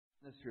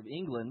Minister of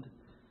England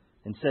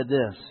and said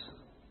this.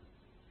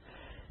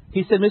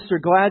 He said,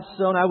 "Mr.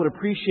 Gladstone, I would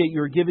appreciate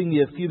your giving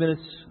me a few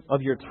minutes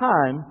of your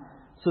time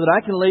so that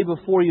I can lay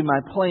before you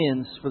my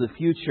plans for the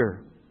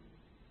future.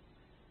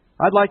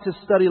 I'd like to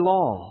study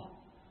law."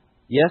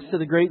 "Yes," said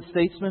the great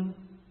statesman.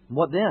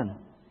 "What then?"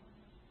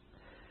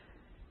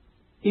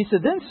 He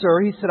said, "Then,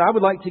 sir," he said, "I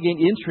would like to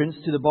gain entrance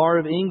to the Bar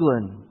of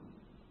England."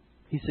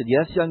 He said,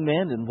 "Yes, young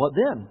man, and what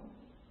then?"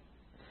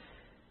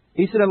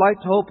 He said, "I'd like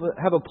to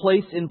have a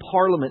place in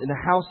Parliament, in the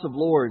House of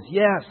Lords."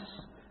 "Yes."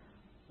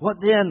 "What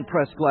then?"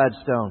 pressed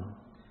Gladstone.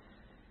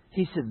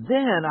 He said,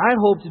 "Then I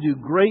hope to do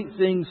great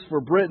things for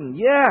Britain."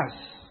 "Yes,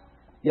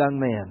 young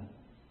man."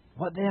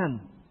 "What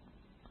then?"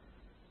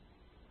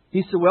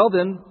 He said, "Well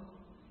then,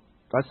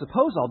 I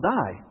suppose I'll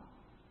die."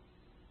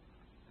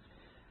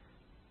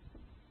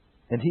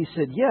 And he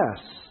said, "Yes.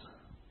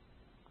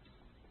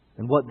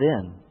 And what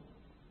then?"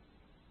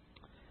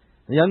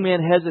 The young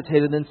man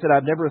hesitated and then said,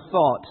 "I've never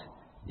thought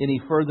any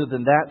further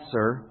than that,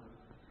 sir."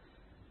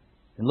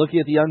 And looking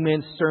at the young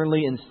man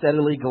sternly and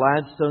steadily,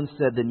 Gladstone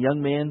said, "Then,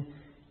 young man,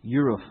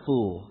 you're a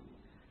fool.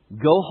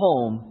 Go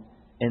home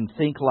and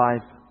think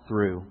life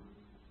through."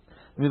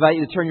 Let me invite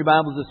you to turn your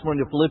Bibles this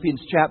morning to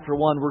Philippians chapter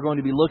 1. We're going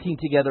to be looking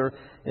together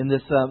in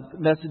this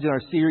message in our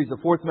series, the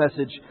fourth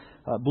message,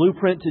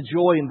 Blueprint to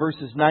Joy, in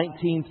verses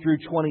 19 through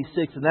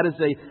 26. And that is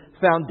a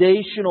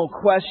foundational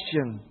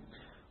question.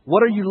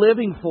 What are you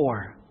living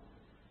for?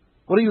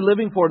 What are you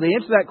living for? The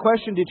answer to that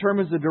question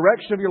determines the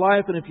direction of your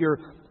life. And if your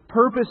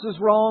purpose is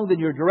wrong, then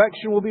your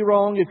direction will be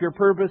wrong. If your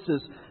purpose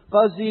is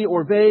fuzzy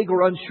or vague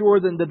or unsure,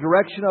 then the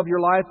direction of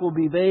your life will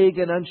be vague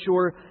and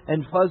unsure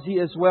and fuzzy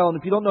as well. And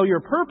if you don't know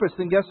your purpose,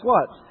 then guess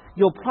what?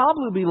 You'll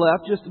probably be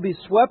left just to be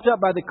swept up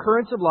by the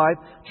currents of life,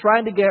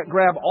 trying to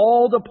grab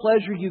all the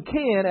pleasure you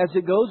can as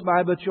it goes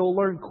by, but you'll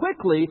learn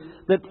quickly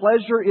that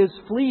pleasure is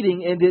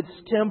fleeting and it's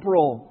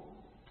temporal.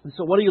 And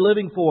so what are you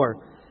living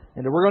for?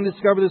 And we're going to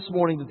discover this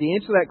morning that the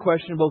answer to that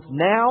question, both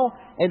now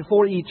and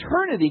for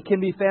eternity, can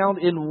be found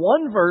in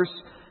one verse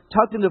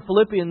tucked into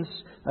Philippians,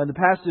 and the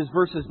passage is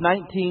verses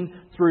 19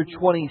 through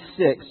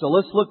 26. So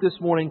let's look this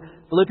morning,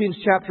 Philippians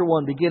chapter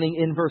 1, beginning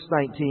in verse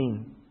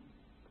 19.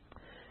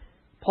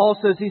 Paul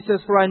says,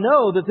 "For I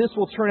know that this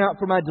will turn out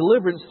for my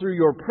deliverance through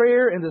your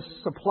prayer and the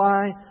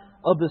supply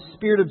of the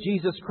Spirit of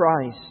Jesus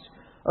Christ,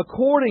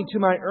 according to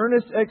my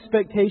earnest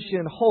expectation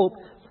and hope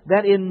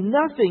that in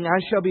nothing I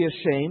shall be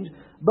ashamed,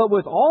 but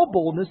with all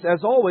boldness,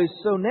 as always,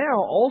 so now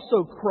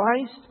also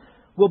Christ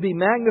will be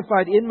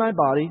magnified in my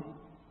body,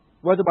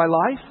 whether by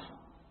life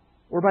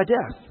or by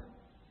death."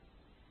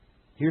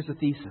 Here's the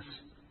thesis.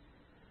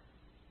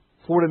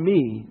 "For to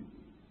me,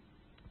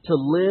 to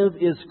live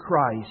is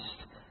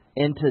Christ,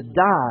 and to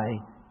die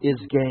is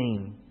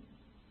gain.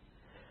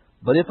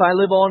 But if I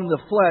live on in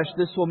the flesh,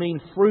 this will mean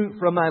fruit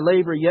from my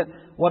labor. Yet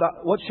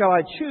what shall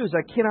I choose?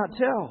 I cannot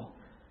tell.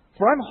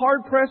 For I'm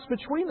hard-pressed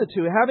between the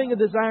two, having a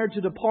desire to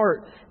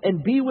depart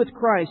and be with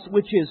Christ,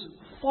 which is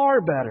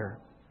far better.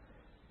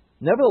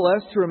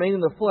 Nevertheless, to remain in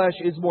the flesh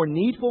is more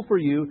needful for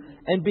you,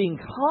 and being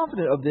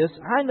confident of this,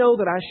 I know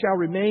that I shall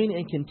remain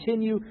and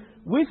continue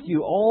with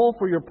you all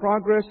for your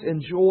progress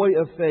and joy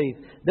of faith,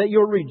 that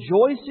your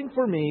rejoicing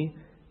for me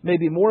may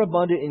be more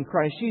abundant in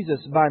Christ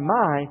Jesus by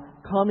my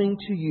coming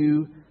to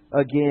you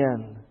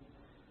again."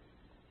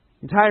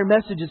 The entire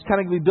message is kind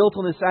of going to be built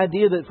on this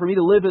idea that for me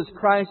to live as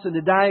Christ and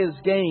to die as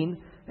gain.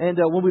 And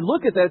when we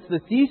look at that, it's the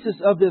thesis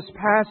of this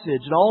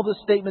passage. And all the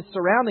statements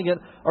surrounding it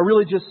are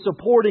really just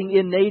supporting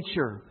in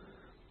nature.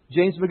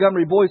 James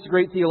Montgomery Boyce, a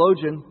great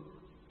theologian,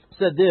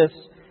 said this.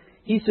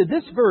 He said,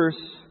 "This verse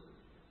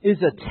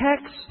is a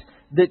text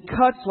that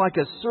cuts like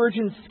a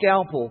surgeon's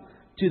scalpel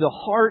to the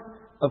heart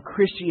of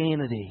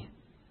Christianity."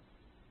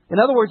 In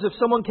other words, if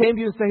someone came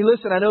to you and said, "Hey,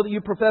 listen, I know that you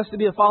profess to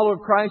be a follower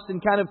of Christ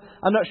and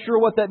I'm not sure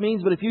what that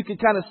means, but if you could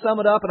kind of sum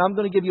it up, and I'm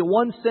going to give you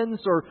one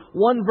sentence or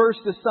one verse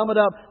to sum it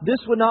up, this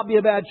would not be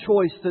a bad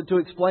choice to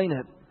explain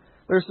it."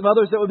 There are some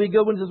others that would be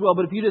good ones as well.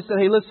 But if you just said,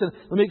 "Hey, listen,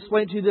 let me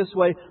explain it to you this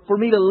way. For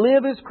me to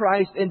live as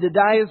Christ and to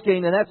die as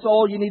gain," and that's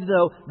all you need to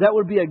know, that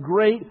would be a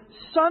great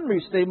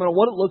summary statement of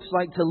what it looks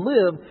like to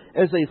live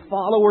as a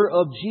follower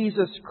of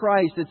Jesus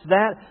Christ. It's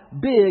that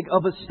big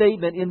of a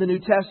statement in the New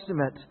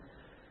Testament.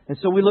 And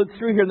so we look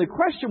through here, and the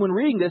question when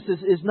reading this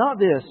is not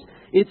this.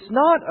 It's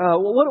not,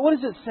 what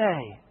does it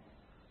say?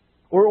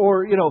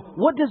 Or,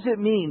 what does it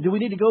mean? Do we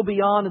need to go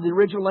beyond in the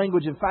original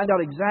language and find out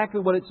exactly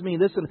what it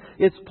means? Listen,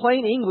 it's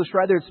plain English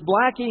right there. It's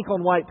black ink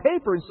on white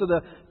paper. And so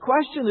the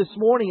question this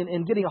morning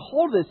and getting a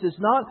hold of this is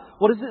not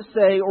what does it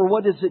say or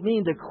what does it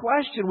mean. The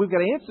question we've got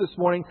to answer this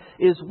morning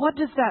is, what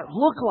does that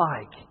look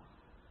like?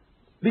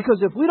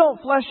 Because if we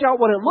don't flesh out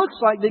what it looks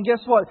like, then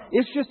guess what?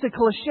 It's just a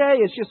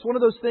cliche. It's just one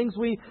of those things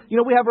we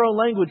have our own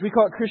language. We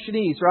call it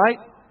Christianese, right?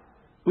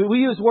 We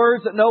use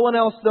words that no one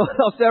else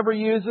ever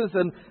uses,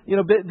 and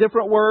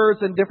different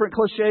words and different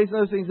cliches and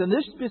those things. And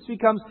this just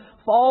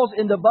falls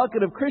in the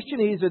bucket of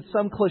Christianese. It's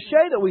some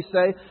cliche that we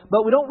say,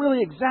 but we don't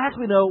really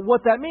exactly know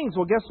what that means.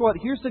 Well, guess what?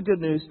 Here's the good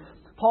news.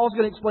 Paul's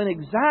going to explain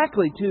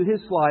exactly to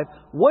his life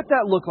what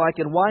that looked like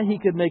and why he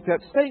could make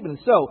that statement.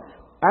 So,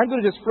 I'm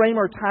going to just frame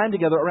our time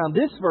together around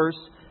this verse,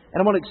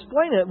 and I'm going to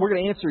explain it. We're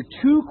going to answer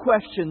two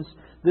questions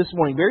this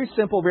morning. Very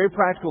simple, very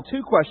practical,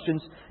 two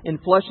questions in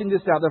fleshing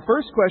this out. The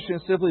first question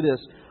is simply this: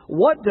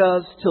 what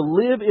does to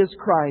live as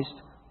Christ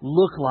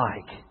look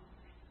like?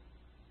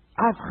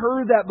 I've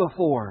heard that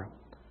before.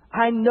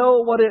 I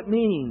know what it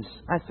means,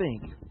 I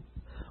think.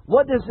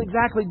 What does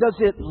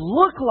it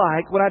look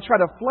like when I try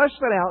to flesh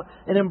that out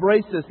and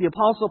embrace this? The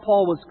Apostle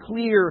Paul was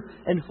clear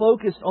and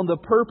focused on the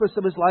purpose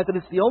of his life. And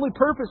it's the only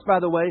purpose,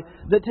 by the way,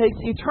 that takes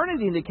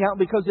eternity into account.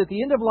 Because at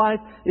the end of life,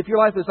 if your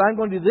life is, I'm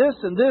going to do this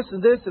and this and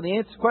this, and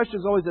the question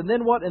is always, and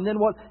then what, and then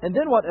what, and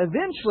then what?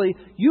 Eventually,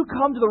 you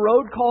come to the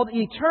road called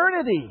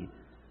eternity.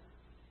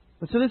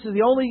 And so this is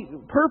the only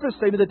purpose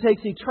statement that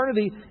takes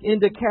eternity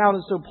into account.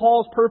 And so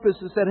Paul's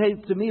purpose is that, hey,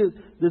 to me,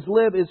 this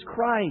live is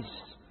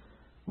Christ.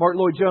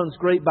 Martin Lloyd-Jones,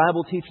 great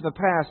Bible teacher in the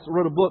past,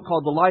 wrote a book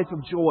called The Life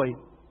of Joy.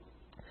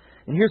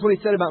 And here's what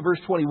he said about verse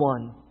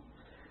 21.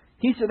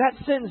 He said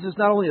that sentence is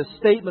not only a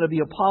statement of the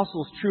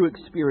apostles' true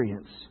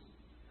experience,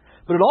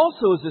 but it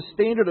also is a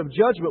standard of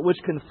judgment which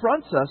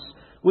confronts us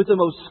with the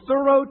most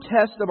thorough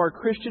test of our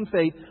Christian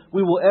faith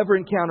we will ever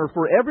encounter.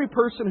 For every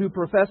person who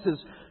professes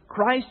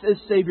Christ as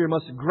Savior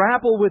must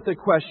grapple with the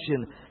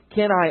question,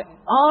 can I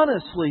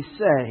honestly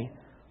say,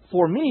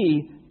 for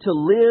me, to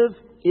live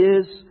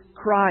is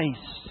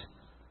Christ?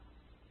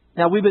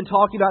 Now, we've been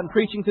talking about and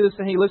preaching to this,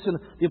 and hey, listen,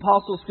 the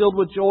apostle's filled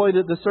with joy,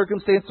 that the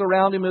circumstances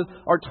around him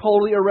are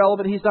totally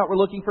irrelevant. He's not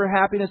looking for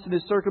happiness in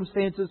his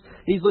circumstances.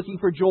 He's looking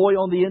for joy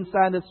on the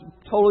inside that's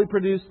totally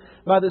produced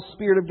by the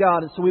Spirit of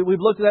God. And so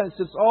we've looked at that, and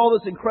it's all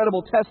this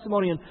incredible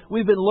testimony, and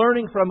we've been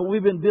learning from it.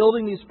 We've been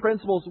building these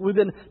principles. We've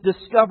been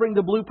discovering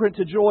the blueprint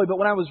to joy. But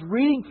when I was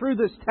reading through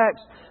this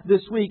text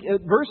this week,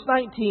 verse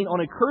 19,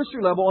 on a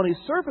cursory level, on a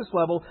surface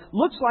level,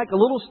 looks like a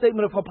little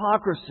statement of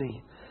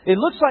hypocrisy. It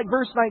looks like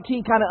verse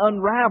 19 kind of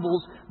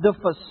unravels the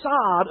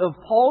facade of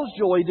Paul's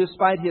joy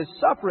despite his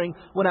suffering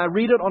when I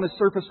read it on a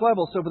surface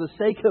level. So for the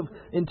sake of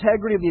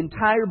integrity of the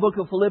entire book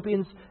of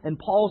Philippians and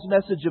Paul's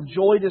message of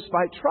joy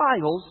despite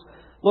trials,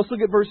 let's look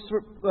at verse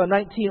 19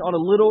 on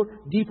a little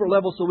deeper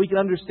level so we can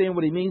understand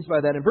what he means by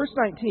that. In verse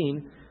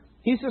 19,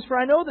 he says, "For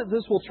I know that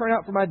this will turn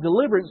out for my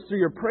deliverance through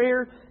your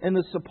prayer and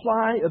the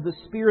supply of the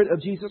Spirit of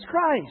Jesus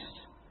Christ."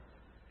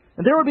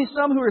 And there would be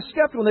some who are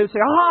skeptical and they would say,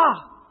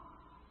 "Aha!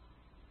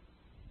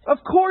 Of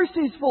course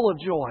he's full of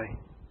joy.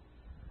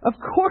 Of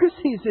course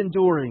he's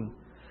enduring.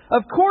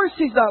 Of course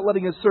he's not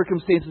letting his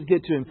circumstances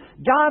get to him.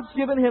 God's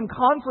given him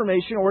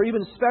confirmation or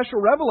even special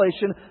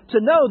revelation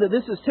to know that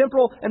this is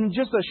temporal, and in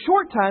just a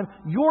short time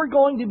you're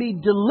going to be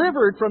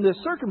delivered from this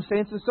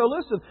circumstance." And so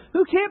listen,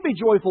 who can't be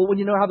joyful when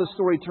you know how the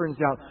story turns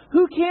out?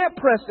 Who can't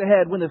press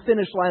ahead when the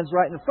finish line's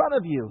right in front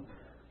of you?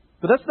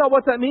 But that's not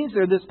what that means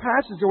there. This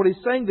passage, or what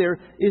he's saying there,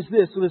 is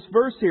this. So this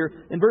verse here,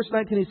 in verse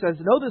 19, he says,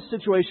 "Know this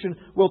situation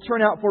will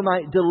turn out for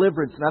my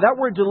deliverance." Now that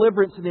word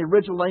deliverance in the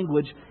original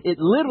language, it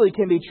literally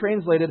can be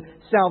translated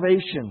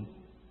salvation.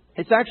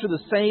 It's actually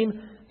the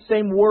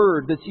same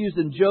word that's used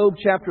in Job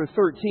chapter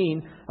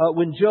 13.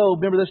 When Job,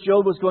 remember this,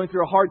 Job was going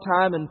through a hard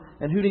time,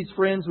 and who needs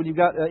friends when you've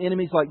got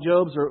enemies like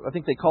Job's, or I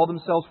think they call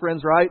themselves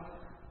friends, right?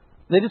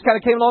 They just kind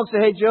of came along and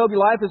said, "Hey, Job, your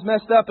life is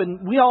messed up,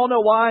 and we all know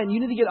why, and you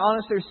need to get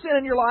honest. There's sin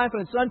in your life,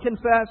 and it's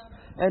unconfessed."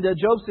 And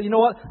Job said, "You know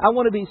what? I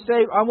want to be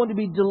saved. I want to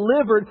be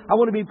delivered. I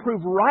want to be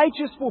proved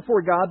righteous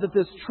before God, that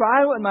this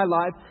trial in my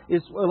life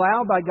is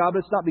allowed by God, but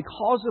it's not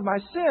because of my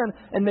sin.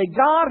 And may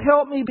God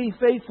help me be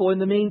faithful in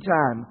the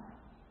meantime.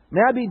 May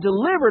I be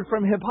delivered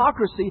from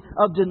hypocrisy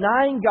of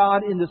denying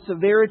God in the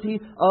severity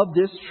of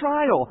this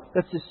trial."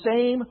 That's the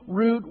same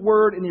root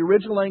word in the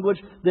original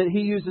language that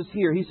he uses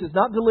here. He says,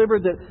 not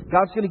delivered that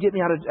God's going to get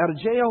me out of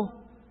jail.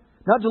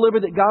 Not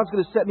delivered that God's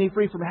going to set me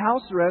free from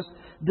house arrest.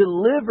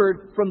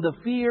 Delivered from the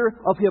fear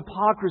of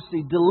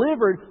hypocrisy.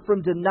 Delivered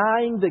from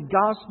denying the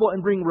gospel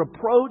and bring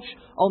reproach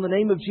on the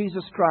name of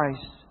Jesus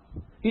Christ.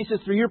 He says,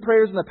 through your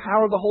prayers and the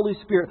power of the Holy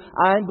Spirit,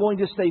 I'm going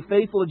to stay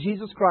faithful to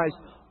Jesus Christ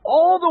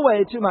all the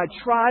way to my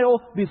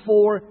trial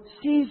before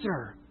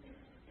Caesar.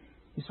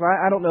 So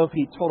I don't know if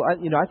he told,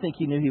 I think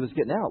he knew he was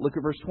getting out. Look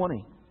at verse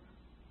 20.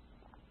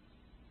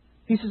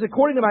 He says,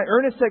 "According to my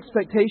earnest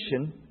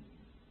expectation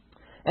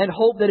and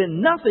hope that in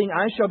nothing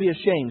I shall be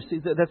ashamed." See,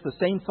 that's the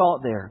same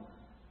thought there.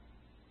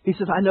 He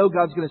says, I know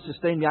God's going to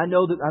sustain me. I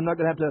know that I'm not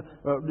going to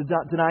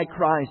have to deny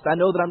Christ. I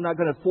know that I'm not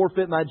going to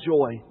forfeit my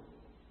joy.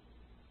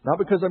 Not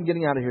because I'm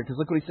getting out of here, because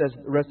look what he says,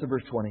 the rest of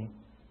verse 20.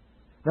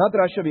 "Not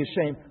that I shall be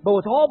ashamed, but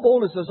with all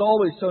boldness as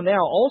always, so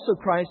now also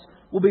Christ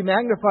will be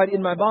magnified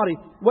in my body,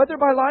 whether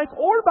by life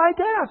or by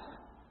death."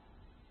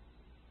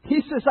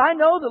 He says, I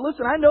know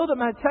that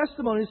my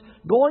testimony is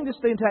going to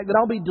stay intact, that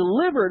I'll be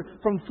delivered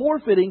from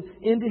forfeiting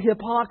into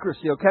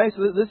hypocrisy. Okay?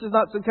 So this is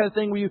not some kind of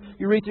thing where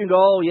you read through and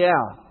go, "Oh yeah."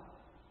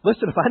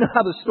 Listen, if I know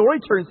how the story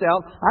turns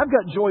out, I've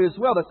got joy as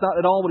well. That's not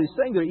at all what he's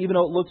saying there, even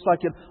though it looks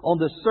like it on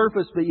the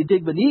surface, but you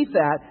dig beneath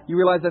that, you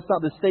realize that's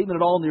not the statement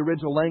at all in the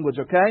original language,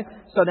 okay?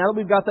 So now that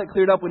we've got that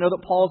cleared up, we know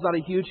that Paul's not a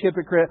huge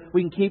hypocrite.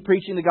 We can keep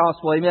preaching the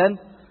gospel, amen?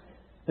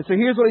 And so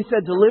here's what he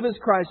said, to live as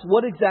Christ,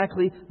 what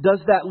exactly does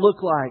that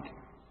look like?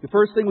 The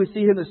first thing we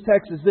see here in this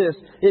text is this.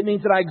 It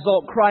means that I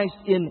exalt Christ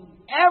in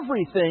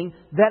everything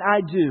that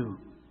I do.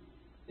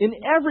 In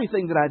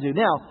everything that I do.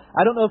 Now,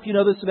 I don't know if you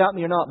know this about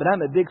me or not, but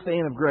I'm a big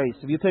fan of grace.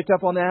 Have you picked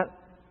up on that?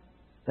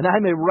 And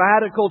I'm a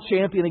radical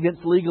champion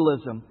against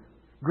legalism.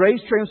 Grace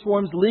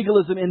transforms,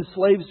 legalism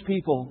enslaves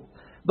people.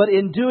 But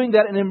in doing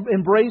that and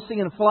embracing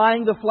and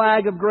flying the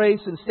flag of grace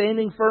and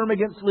standing firm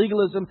against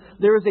legalism,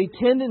 there is a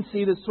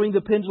tendency to swing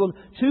the pendulum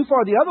too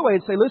far the other way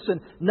and say,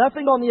 listen,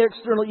 nothing on the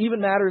external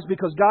even matters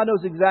because God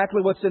knows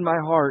exactly what's in my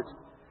heart.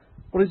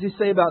 What does He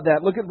say about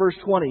that? Look at verse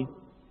 20.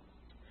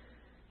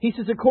 He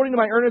says, according to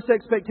my earnest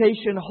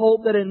expectation,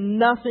 hope that in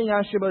nothing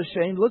I shall be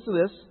ashamed. Listen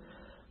to this.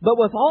 But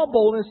with all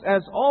boldness,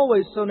 as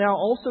always, so now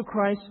also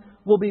Christ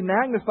will be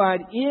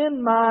magnified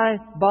in my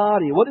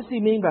body. What does He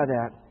mean by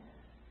that?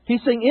 He's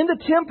saying in the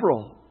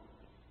temporal,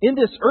 in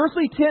this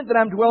earthly tent that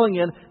I'm dwelling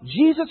in,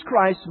 Jesus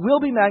Christ will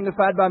be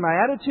magnified by my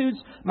attitudes,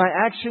 my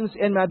actions,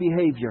 and my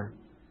behavior.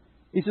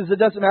 He says it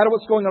doesn't matter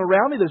what's going on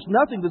around me. There's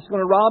nothing that's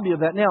going to rob me of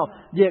that. Now,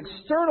 the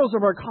externals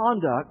of our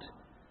conduct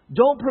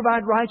don't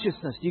provide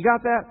righteousness. You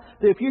got that?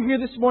 If you're here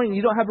this morning and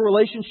you don't have a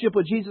relationship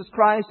with Jesus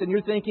Christ and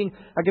you're thinking,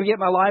 I got to get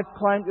my life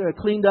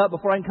cleaned up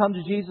before I can come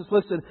to Jesus,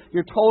 listen,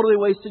 you're totally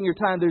wasting your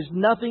time. There's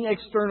nothing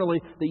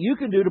externally that you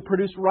can do to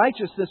produce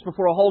righteousness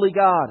before a holy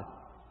God.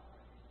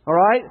 All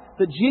right?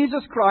 That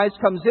Jesus Christ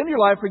comes into your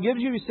life,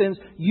 forgives you your sins.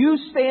 You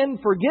stand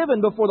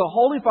forgiven before the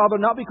Holy Father,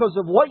 not because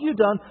of what you've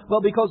done,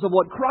 but because of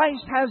what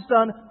Christ has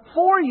done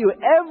for you.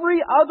 Every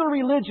other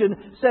religion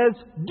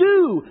says,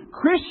 do.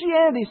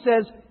 Christianity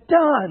says,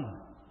 done.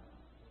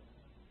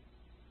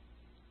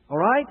 All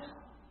right?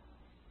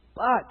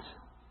 But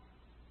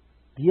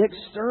the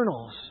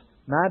externals,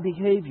 my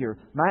behavior,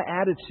 my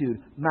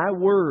attitude, my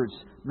words,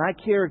 my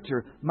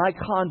character, my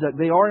conduct,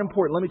 they are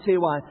important. Let me tell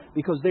you why.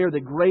 Because they are the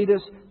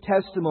greatest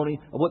testimony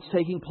of what's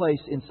taking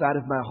place inside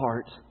of my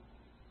heart.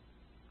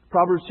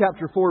 Proverbs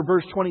chapter 4,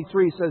 verse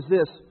 23 says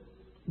this,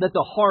 that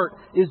the heart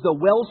is the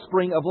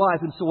wellspring of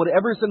life. And so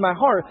whatever's in my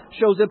heart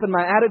shows up in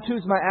my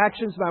attitudes, my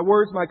actions, my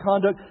words, my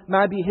conduct,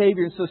 my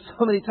behavior. And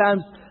so many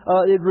times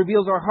it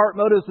reveals our heart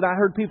motives. And I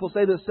heard people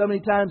say this so many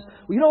times.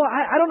 Well, you know,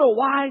 I don't know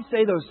why I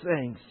say those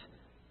things.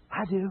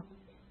 I do.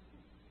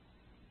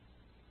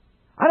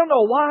 I don't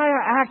know why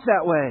I act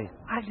that way.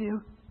 I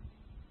do.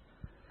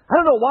 I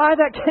don't know why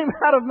that came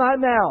out of my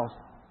mouth.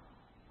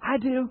 I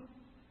do.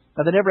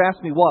 Now, they never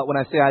ask me what when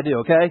I say I do,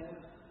 okay?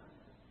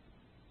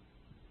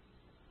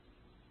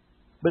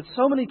 But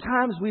so many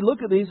times we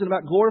look at these and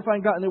about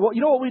glorifying God. And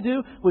you know what we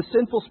do with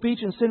sinful speech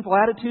and sinful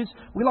attitudes?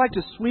 We like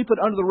to sweep it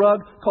under the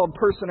rug called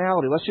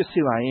personality. Let's just see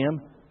who I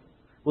am.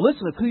 Well,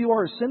 listen, if who you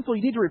are is sinful,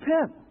 you need to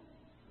repent.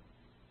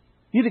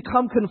 You need to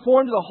come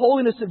conform to the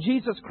holiness of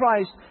Jesus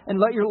Christ and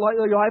let your life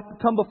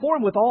come before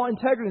Him with all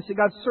integrity and say,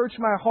 God, search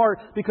my heart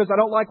because I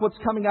don't like what's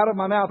coming out of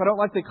my mouth. I don't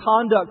like the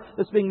conduct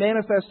that's being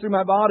manifest through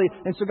my body.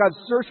 And so, God,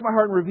 search my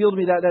heart and reveal to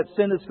me that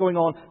sin that's going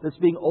on, that's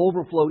being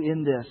overflowed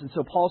in this. And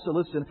so Paul said,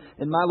 listen,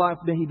 in my life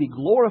may He be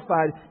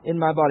glorified in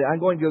my body. I'm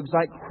going to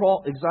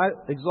exalt,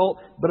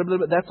 but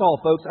that's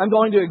all, folks. I'm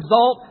going to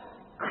exalt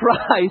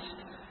Christ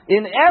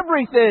in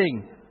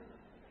everything.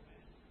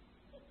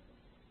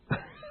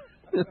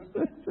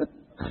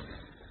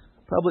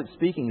 Public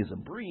speaking is a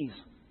breeze.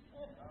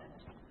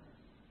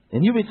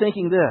 And you'll be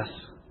thinking this.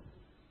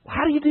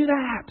 How do you do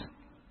that?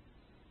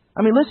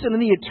 I mean, listen, in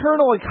the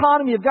eternal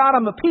economy of God,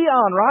 I'm a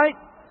peon, right?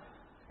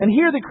 And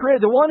here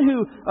the one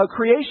who,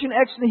 creation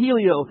ex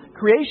nihilo,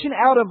 creation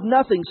out of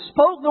nothing,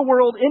 spoke the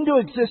world into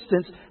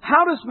existence.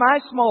 How does my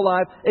small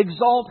life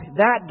exalt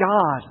that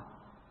God?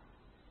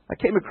 I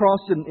came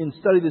across in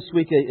study this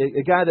week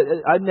a guy that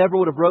I never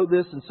would have wrote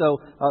this. And so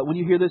when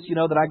you hear this, you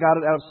know that I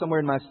got it out of somewhere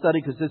in my study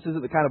because this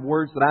isn't the kind of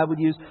words that I would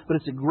use. But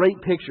it's a great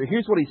picture.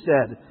 Here's what he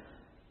said.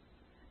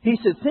 He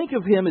said, think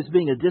of Him as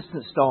being a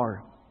distant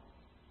star.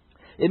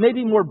 It may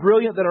be more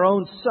brilliant than our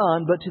own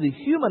sun, but to the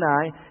human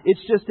eye,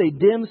 it's just a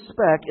dim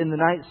speck in the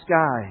night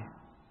sky.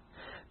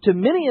 To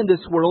many in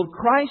this world,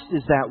 Christ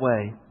is that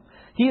way.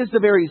 He is the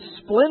very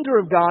splendor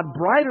of God,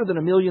 brighter than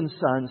a million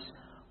suns.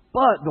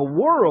 But the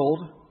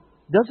world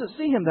doesn't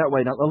see Him that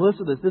way. Now,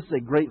 listen to this. This is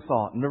a great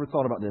thought. I've never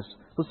thought about this.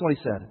 Listen to what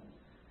he said.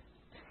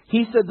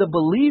 He said the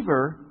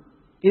believer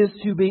is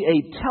to be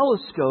a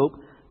telescope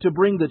to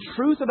bring the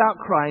truth about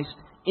Christ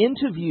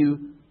into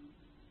view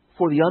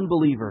for the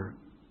unbeliever.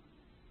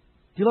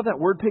 Do you love that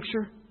word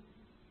picture?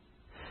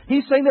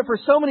 He's saying that for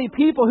so many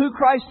people, who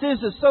Christ is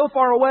so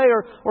far away,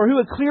 or who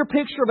a clear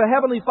picture of a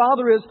Heavenly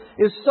Father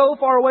is so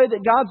far away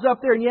that God's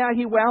up there and yeah,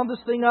 He wound this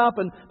thing up,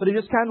 but He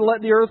just kind of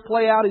let the earth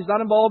play out. He's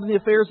not involved in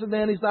the affairs of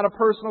men. He's not a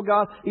personal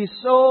God. He's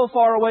so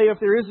far away if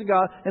there is a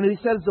God. And He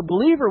says, the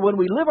believer, when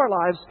we live our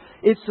lives,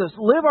 it's to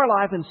live our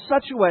life in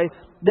such a way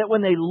that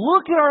when they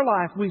look at our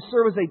life, we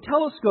serve as a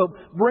telescope,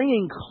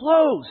 bringing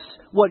close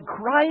what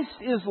Christ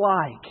is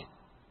like.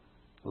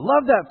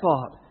 Love that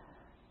thought.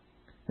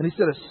 And he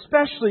said,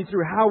 especially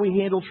through how we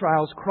handle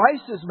trials,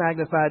 Christ is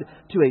magnified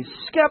to a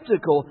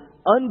skeptical,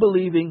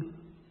 unbelieving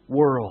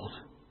world.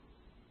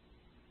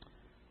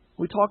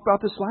 We talked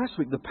about this last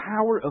week, the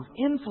power of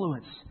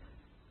influence.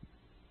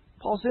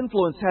 Paul's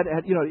influence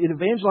it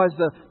evangelized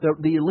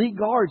the elite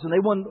guards, and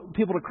they won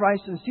people to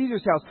Christ in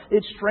Caesar's house.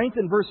 It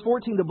strengthened, verse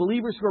 14, the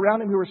believers who were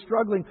around him, who were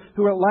struggling,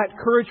 who lacked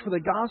courage for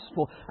the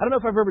gospel. I don't know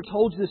if I've ever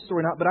told you this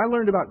story or not, but I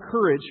learned about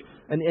courage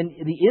and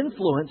the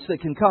influence that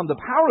can come, the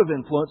power of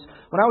influence,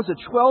 when I was a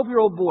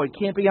 12-year-old boy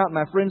camping out in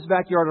my friend's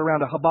backyard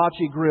around a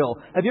hibachi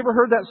grill. Have you ever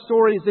heard that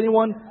story? Has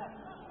anyone?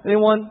 Have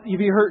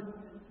you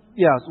heard?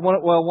 Yes.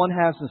 One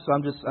hasn't, so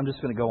I'm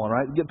just going to go on,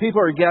 right?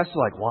 People are guests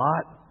like,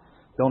 what?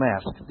 Don't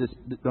ask. Just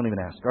don't even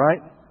ask, all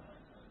right?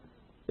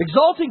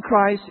 Exalting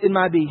Christ in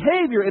my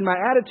behavior, in my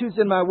attitudes,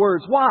 in my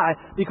words. Why?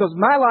 Because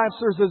my life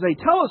serves as a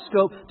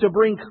telescope to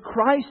bring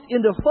Christ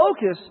into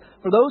focus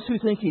for those who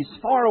think He's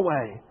far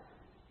away.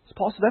 As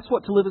Paul said, that's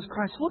what to live as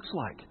Christ looks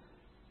like.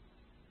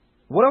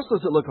 What else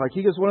does it look like?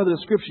 He gives one other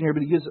description here,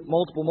 but he gives it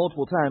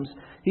multiple times.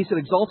 He said,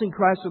 exalting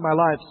Christ in my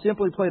life,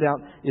 simply played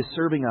out, is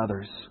serving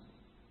others.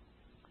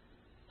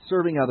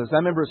 Serving others. I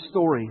remember a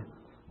story.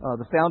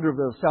 The founder of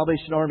the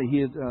Salvation Army,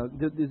 he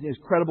did this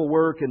incredible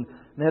work and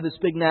they had this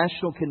big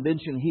national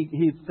convention.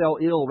 He fell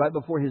ill right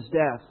before his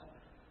death.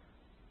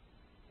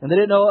 And they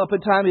didn't know up in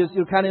time, he was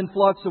kind of in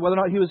flux of whether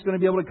or not he was going to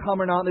be able to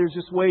come or not. They were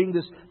just waiting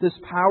this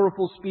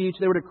powerful speech.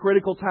 They were at a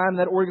critical time in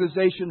that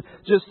organization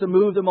just to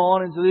move them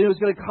on. And so he was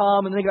going to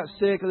come, and then he got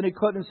sick, and then he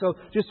couldn't. So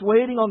just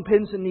waiting on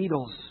pins and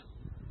needles.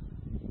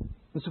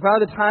 And so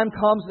finally the time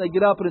comes, and they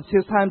get up, and it's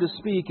his time to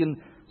speak. And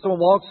someone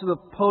walks to the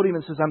podium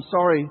and says, I'm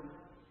sorry,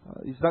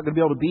 he's not going to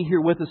be able to be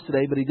here with us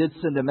today, but he did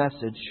send a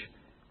message.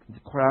 The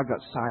crowd got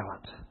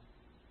silent.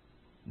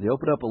 They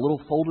opened up a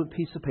little folded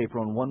piece of paper.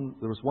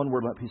 There was one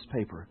word on that piece of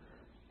paper.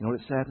 You know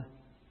what it said?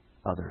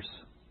 Others.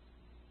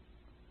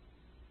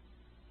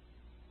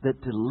 That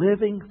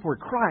living for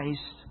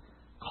Christ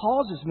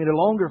causes me to no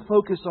longer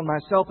focus on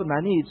myself and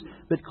my needs,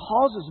 but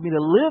causes me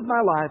to live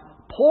my life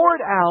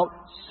poured out,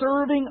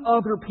 serving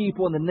other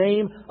people in the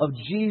name of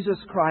Jesus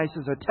Christ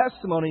as a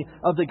testimony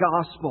of the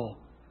gospel.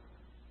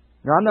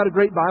 Now, I'm not a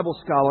great Bible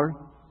scholar,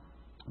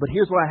 but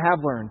here's what I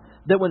have learned.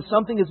 That when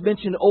something is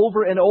mentioned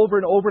over and over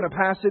and over in a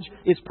passage,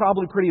 it's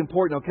probably pretty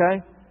important,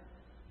 okay?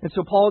 And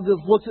so Paul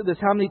just looks at this,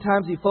 how many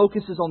times he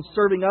focuses on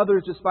serving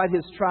others despite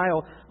his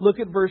trial. Look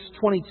at verse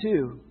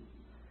 22.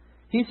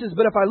 He says,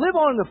 but if I live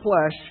on in the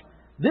flesh,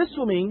 this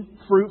will mean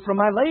fruit from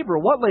my labor.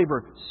 What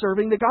labor?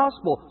 Serving the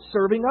gospel,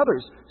 serving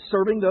others,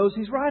 serving those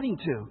he's writing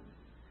to.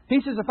 He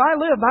says, if I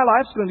live, my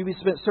life's going to be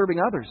spent serving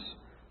others,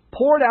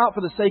 poured out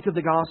for the sake of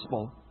the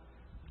gospel.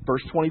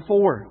 Verse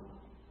 24.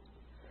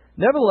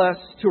 Nevertheless,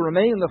 to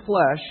remain in the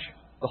flesh,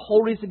 the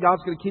whole reason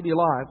God's going to keep you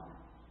alive,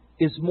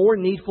 is more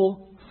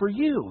needful for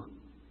you.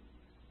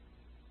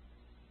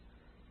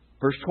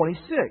 Verse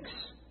 26.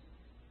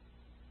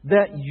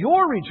 That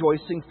your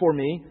rejoicing for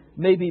me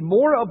may be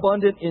more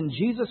abundant in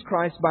Jesus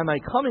Christ by my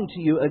coming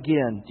to you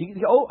again.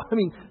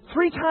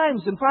 3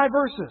 times in 5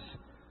 verses.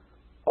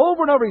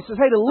 Over and over he says,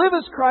 hey, to live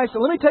as Christ,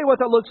 and let me tell you what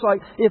that looks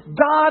like. If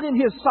God in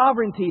His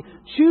sovereignty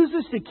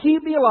chooses to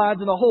keep me alive,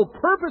 then the whole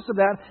purpose of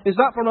that is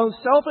not for my own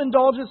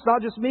self-indulgence,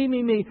 not just me.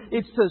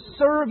 It's to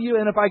serve you,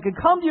 and if I could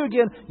come to you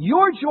again,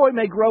 your joy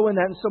may grow in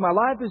that. And so my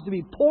life is to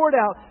be poured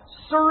out,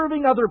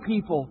 serving other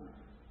people.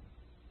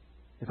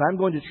 If I'm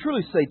going to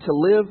truly say to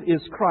live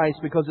is Christ,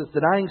 because it's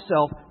denying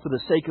self for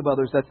the sake of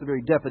others, that's the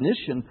very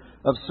definition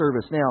of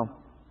service. Now,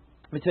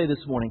 let me tell you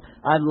this morning,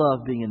 I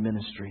love being in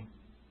ministry.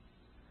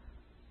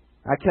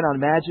 I cannot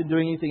imagine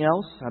doing anything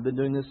else. I've been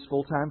doing this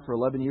full time for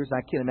 11 years.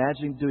 I can't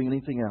imagine doing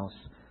anything else.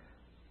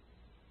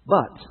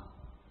 But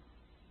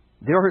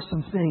there are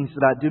some things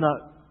that I do not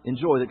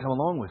enjoy that come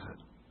along with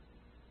it.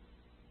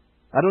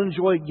 I don't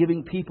enjoy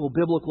giving people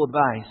biblical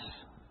advice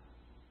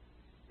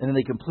and then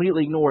they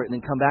completely ignore it and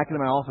then come back into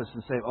my office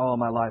and say, oh,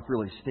 my life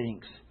really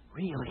stinks.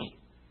 Really?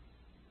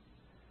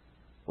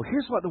 Well,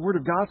 here's what the Word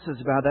of God says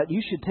about that.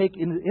 You should take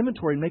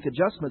inventory and make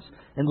adjustments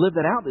and live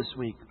that out this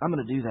week. I'm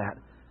going to do that.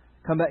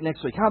 Come back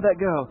next week. How'd that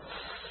go?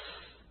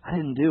 I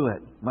didn't do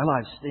it. My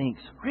life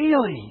stinks.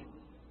 Really?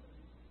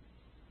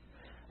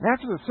 And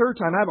after the 3rd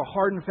time, I have a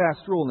hard and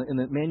fast rule in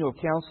the manual of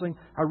counseling.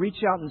 I reach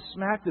out and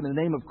smack them in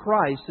the name of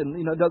Christ. And,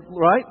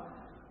 right?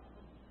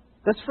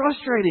 That's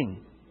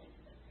frustrating.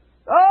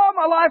 Oh,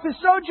 my life is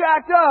so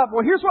jacked up.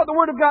 Well, here's what the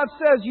Word of God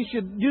says. You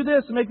should do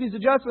this and make these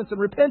adjustments and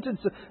repentance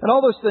and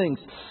all those things.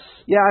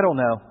 Yeah, I don't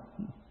know.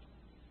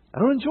 I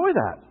don't enjoy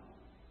that.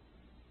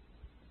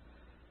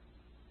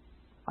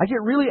 I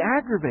get really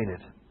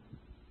aggravated.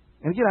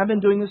 And again, I've been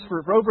doing this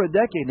for over a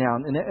decade now.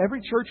 And in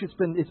every church, it's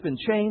been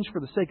changed for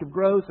the sake of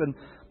growth. And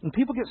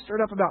people get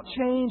stirred up about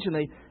change. And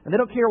they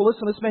don't care. Well,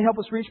 listen, this may help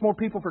us reach more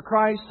people for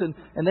Christ. And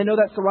they know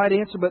that's the right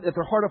answer. But at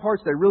their heart of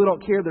hearts, they really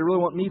don't care. They really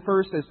want me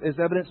first, as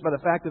evidenced by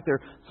the fact that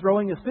they're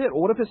throwing a fit.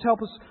 Well, what if this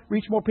helps us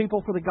reach more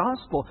people for the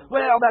gospel?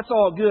 Well, that's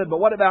all good. But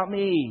what about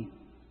me?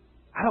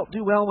 I don't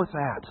do well with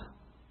that.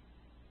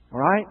 All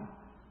right?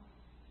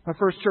 My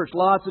first church,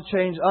 lots of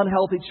change,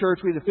 unhealthy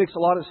church. We had to fix a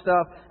lot of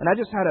stuff. And I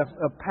just had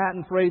a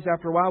patent phrase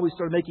after a while. We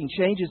started making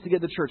changes to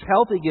get the church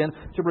healthy again,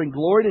 to bring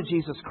glory to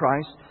Jesus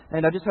Christ.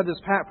 And I just had this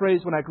pat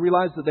phrase when I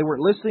realized that they weren't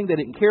listening, they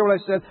didn't care what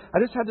I said.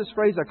 I just had this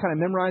phrase I kind of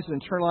memorized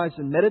and internalized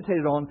and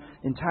meditated on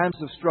in times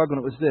of struggle.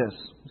 And it was this.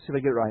 Let's see if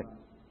I get it right.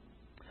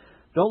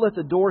 Don't let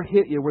the door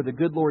hit you where the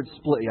good Lord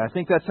split you. I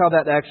think that's how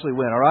that actually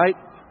went, all right?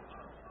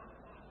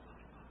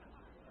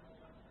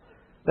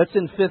 That's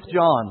in 5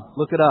 John.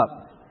 Look it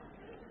up.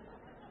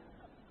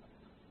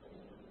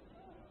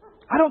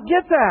 I don't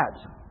get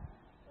that.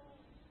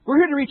 We're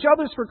here to reach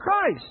others for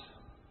Christ.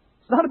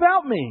 It's not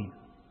about me.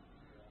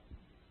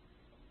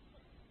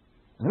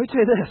 And let me tell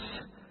you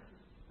this.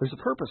 There's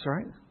a purpose,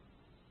 right?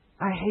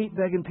 I hate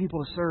begging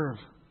people to serve.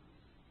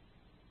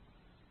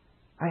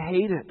 I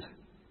hate it.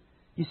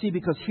 You see,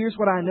 because here's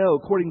what I know,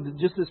 according to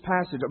just this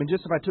passage.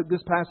 Just if I took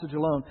this passage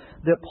alone,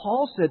 that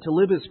Paul said to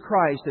live as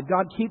Christ, that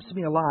God keeps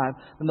me alive,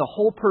 and the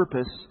whole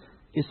purpose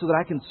is so that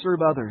I can serve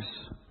others.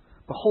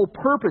 The whole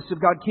purpose of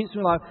God keeps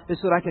me alive is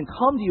so that I can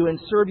come to you and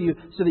serve you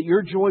so that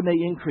your joy may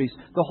increase.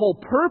 The whole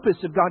purpose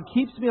of God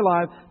keeps me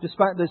alive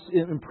despite this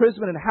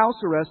imprisonment and house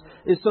arrest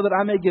is so that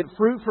I may get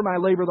fruit for my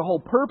labor. The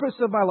whole purpose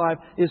of my life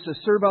is to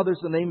serve others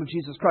in the name of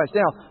Jesus Christ.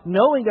 Now,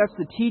 knowing that's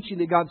the teaching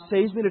that God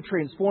saves me to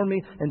transform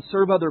me and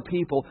serve other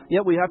people,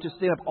 yet we have to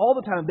stand up all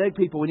the time and beg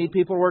people. We need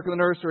people to work in the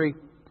nursery.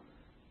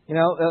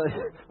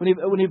 We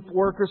need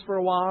workers for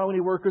a while. We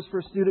need workers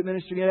for student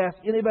ministry. You ask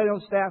anybody on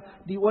staff,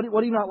 what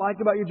do you not like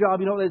about your job?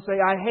 You know what they say?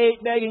 I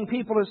hate begging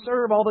people to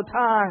serve all the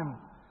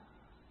time.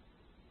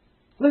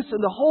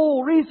 Listen, the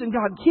whole reason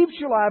God keeps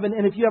you alive, and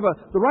if you have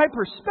the right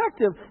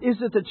perspective, is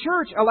that the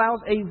church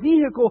allows a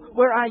vehicle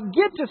where I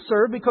get to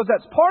serve because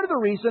that's part of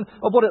the reason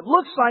of what it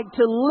looks like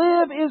to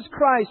live is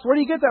Christ. Where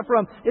do you get that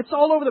from? It's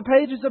all over the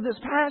pages of this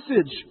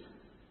passage.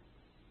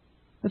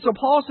 And so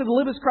Paul said to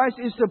live as Christ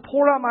is to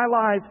pour out my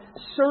life,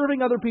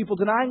 serving other people,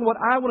 denying what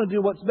I want to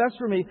do, what's best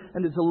for me,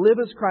 and to live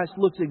as Christ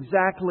looks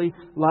exactly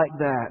like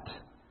that.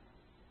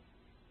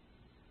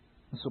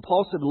 And so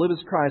Paul said to live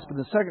as Christ, but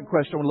the second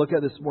question I want to look at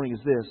this morning is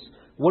this.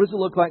 What does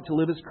it look like to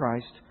live as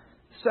Christ?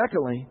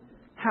 Secondly,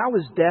 how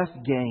is death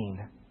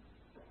gain?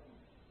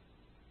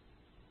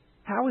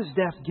 How is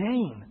death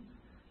gain?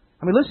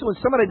 Listen, when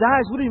somebody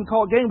dies, we don't even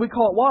call it gain. We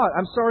call it what?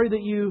 I'm sorry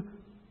that you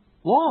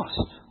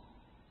lost.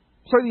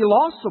 Sorry, you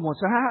lost someone.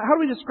 So how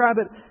do we describe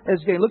it as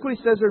gain? Look what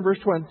he says there in verse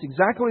 20. It's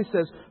exactly what he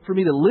says. For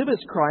me to live as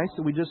Christ,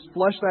 and we just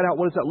flesh that out.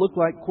 What does that look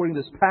like according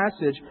to this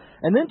passage?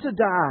 And then to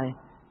die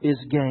is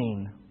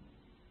gain.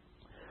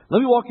 Let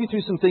me walk you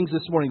through some things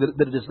this morning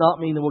that it does not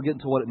mean, and we'll get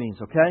into what it means,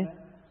 okay?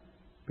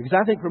 Because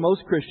I think for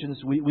most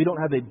Christians, we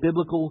don't have a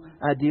biblical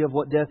idea of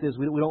what death is.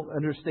 We don't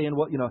understand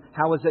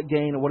how is that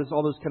gain, and what is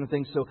all those kind of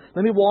things. So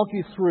let me walk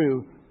you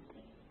through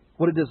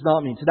what it does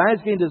not mean. To die as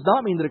gain does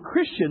not mean that a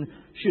Christian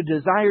should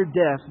desire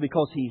death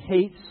because he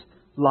hates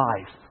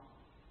life.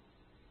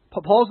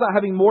 Paul's not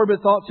having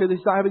morbid thoughts here. He's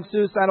not having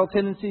suicidal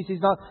tendencies.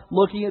 He's not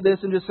looking at this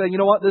and just saying, you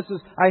know what,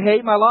 I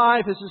hate my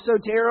life. This is so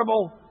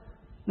terrible.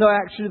 No,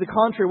 actually, the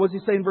contrary. What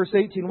does he say in verse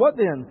 18? What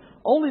then?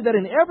 Only that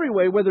in every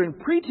way, whether in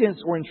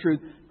pretense or in truth,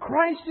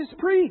 Christ is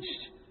preached.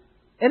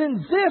 And in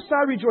this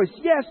I rejoice.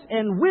 Yes,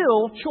 and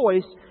will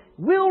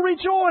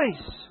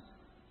rejoice.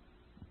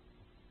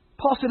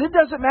 Paul said, it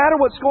doesn't matter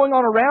what's going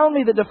on around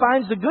me that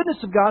defines the goodness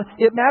of God.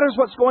 It matters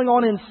what's going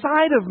on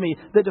inside of me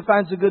that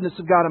defines the goodness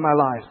of God in my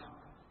life.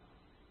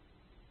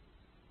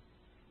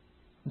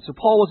 And so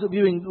Paul wasn't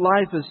viewing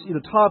life as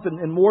tough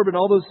and morbid and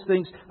all those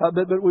things, but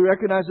we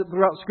recognize that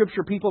throughout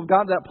Scripture, people have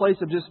gotten to that place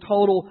of just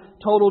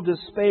total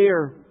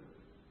despair.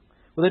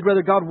 Well, they'd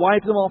rather God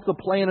wipe them off the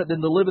planet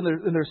than to live in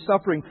their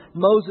suffering.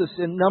 Moses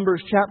in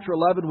Numbers chapter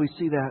 11, we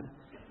see that.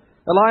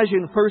 Elijah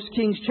in 1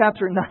 Kings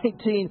chapter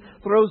 19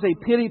 throws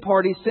a pity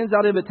party, sends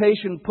out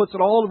invitation, puts it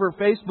all over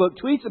Facebook,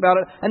 tweets about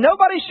it, and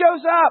nobody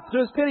shows up to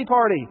his pity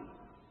party.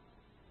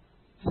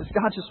 He says,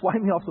 God, just wipe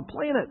me off the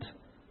planet.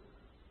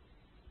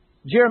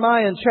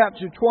 Jeremiah in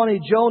chapter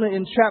 20, Jonah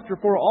in chapter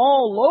 4,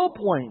 all low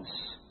points.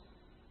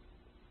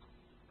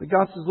 But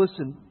God says,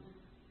 listen,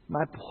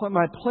 my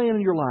plan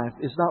in your life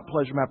is not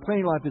pleasure. My plan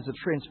in your life is a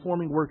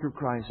transforming work of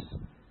Christ.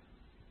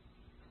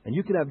 And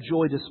you can have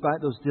joy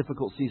despite those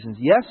difficult seasons.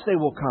 Yes, they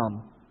will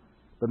come.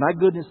 But my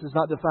goodness is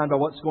not defined by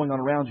what's going on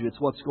around you. It's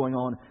what's going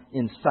on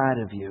inside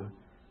of you.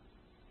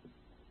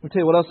 Let me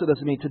tell you what else it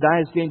doesn't mean. To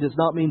die as gain does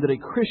not mean that a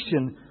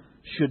Christian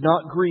should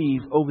not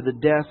grieve over the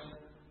death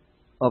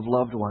of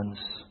loved ones.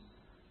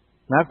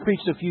 Now, I've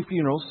preached a few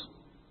funerals,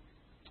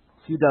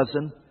 a few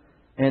dozen,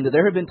 and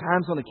there have been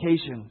times on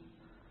occasion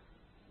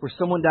where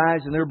someone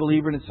dies and they're a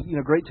believer and it's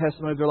great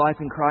testimony of their life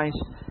in Christ.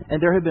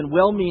 And there have been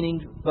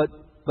well-meaning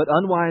but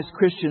unwise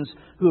Christians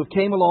who have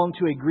came along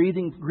to a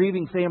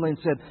grieving family and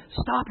said,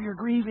 stop your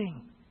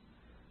grieving.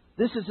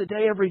 This is a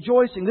day of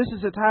rejoicing. This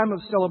is a time of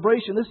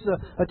celebration. This is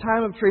a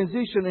time of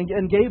transition,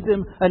 and gave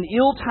them an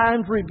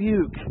ill-timed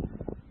rebuke.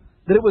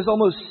 That it was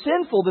almost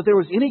sinful that there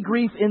was any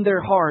grief in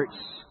their hearts.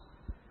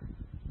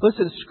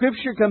 Listen,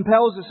 Scripture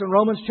compels us in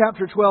Romans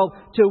chapter 12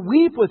 to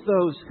weep with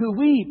those who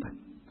weep.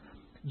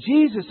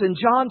 Jesus in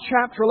John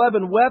chapter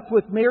 11 wept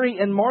with Mary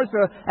and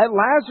Martha at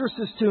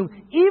Lazarus' tomb.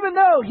 Even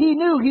though He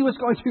knew He was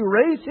going to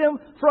raise him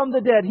from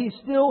the dead, He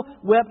still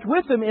wept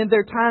with them in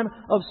their time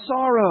of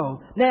sorrow.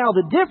 Now,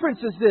 the difference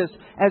is this.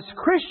 As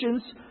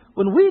Christians,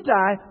 when we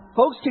die,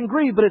 folks can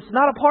grieve, but it's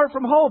not apart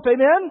from hope.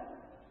 Amen?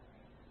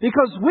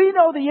 Because we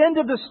know the end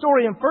of the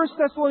story. In 1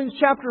 Thessalonians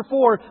chapter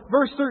 4,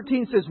 verse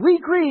 13 says, we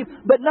grieve,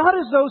 but not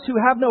as those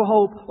who have no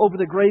hope over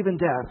the grave and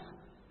death.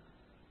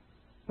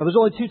 Now, there's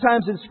only 2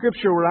 times in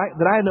Scripture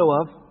that I know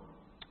of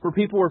where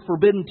people were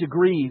forbidden to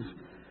grieve.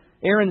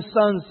 Aaron's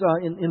sons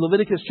in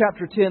Leviticus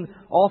chapter 10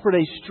 offered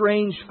a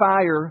strange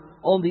fire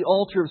on the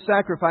altar of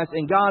sacrifice,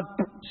 and God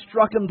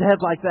struck them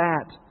dead like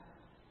that.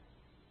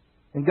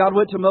 And God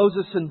went to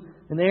Moses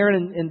and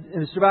Aaron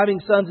and the surviving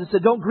sons and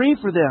said, don't grieve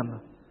for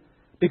them.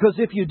 Because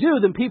if you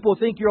do, then people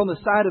think you're on the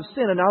side of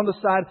sin and not on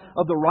the side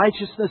of the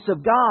righteousness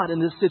of God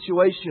in this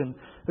situation.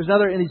 There's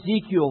another in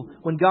Ezekiel,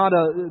 when God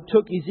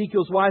took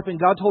Ezekiel's wife and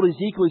God told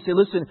Ezekiel, He said,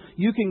 listen,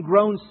 you can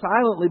groan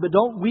silently, but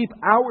don't weep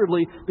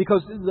outwardly,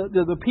 because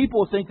the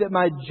people think that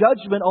my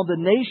judgment on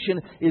the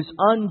nation is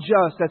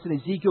unjust. That's in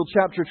Ezekiel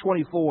chapter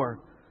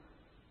 24.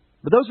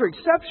 But those are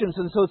exceptions,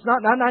 and so it's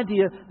not an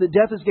idea that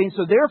death is gain.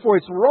 So therefore,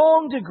 it's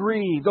wrong to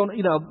grieve.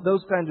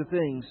 Those kinds of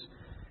things.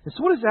 And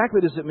so what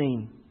exactly does it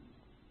mean?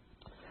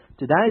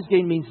 To die as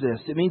gain means this.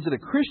 It means that a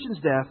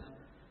Christian's death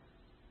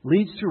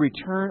leads to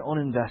return on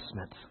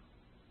investment.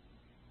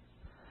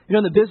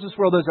 In the business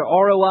world, there's an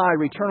ROI,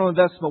 return on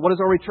investment. What is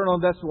our return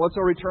on investment? What's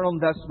our return on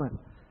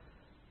investment?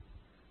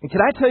 And can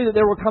I tell you that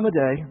there will come a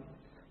day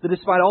that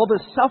despite all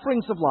the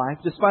sufferings of life,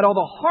 despite all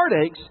the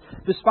heartaches,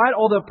 despite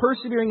all the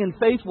persevering and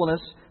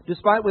faithfulness,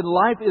 despite when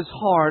life is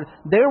hard,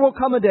 there will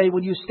come a day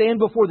when you stand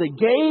before the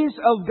gaze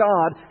of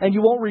God and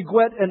you won't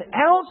regret an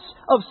ounce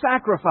of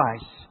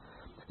sacrifice.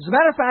 As a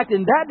matter of fact,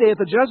 in that day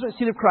at the judgment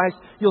seat of Christ,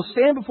 you'll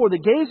stand before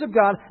the gaze of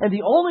God, and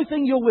the only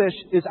thing you'll wish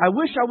is, I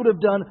wish I would have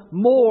done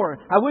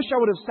more. I wish I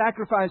would have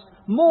sacrificed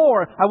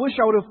more. I wish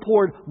I would have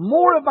poured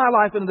more of my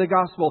life into the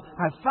gospel.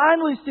 I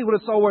finally see what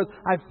it's all worth.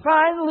 I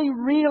finally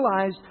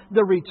realized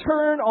the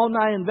return on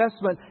my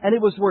investment, and it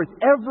was worth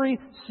every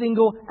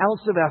single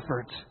ounce of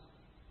effort.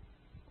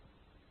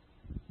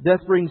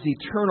 Death brings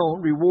eternal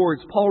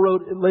rewards. Paul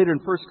wrote later in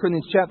 1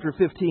 Corinthians chapter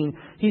 15,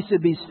 he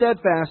said, be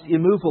steadfast,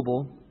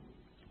 immovable,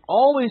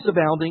 always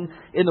abounding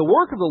in the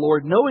work of the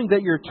Lord, knowing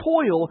that your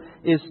toil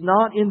is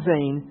not in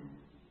vain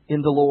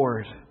in the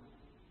Lord.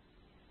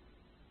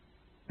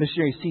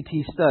 Missionary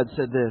C.T. Studd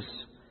said this.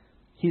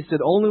 He said,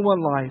 only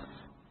one life,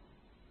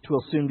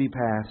 'twill soon be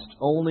past.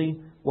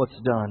 Only what's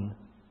done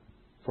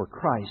for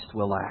Christ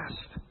will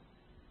last.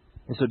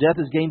 And so death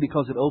is gain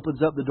because it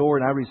opens up the door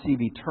and I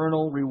receive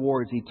eternal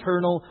rewards,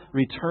 eternal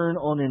return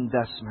on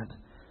investment.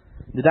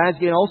 To die as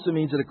gain also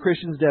means that a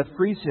Christian's death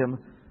frees him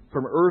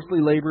from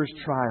earthly labor's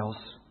trials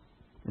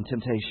and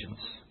temptations.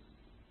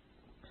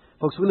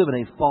 Folks, we live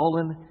in a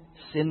fallen,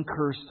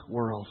 sin-cursed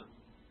world.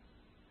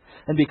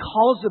 And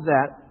because of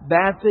that,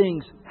 bad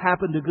things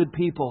happen to good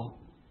people.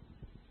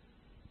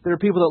 There are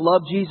people that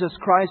love Jesus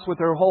Christ with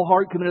their whole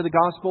heart, committed to the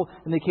gospel,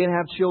 and they can't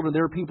have children.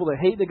 There are people that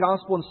hate the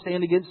gospel and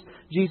stand against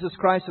Jesus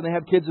Christ, and they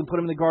have kids and put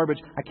them in the garbage.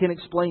 I can't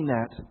explain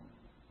that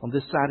on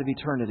this side of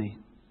eternity.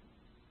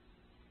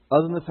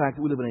 Other than the fact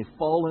that we live in a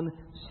fallen,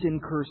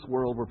 sin-cursed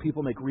world where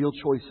people make real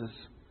choices.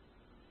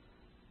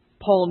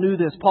 Paul knew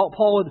this.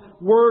 Paul had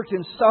worked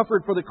and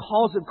suffered for the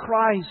cause of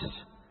Christ.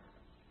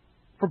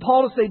 For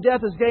Paul to say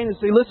death is gain and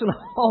say, listen,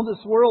 all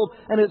this world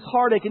and its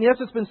heartache, and yes,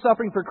 it's been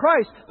suffering for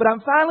Christ, but I'm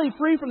finally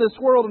free from this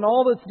world and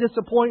all its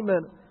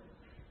disappointment.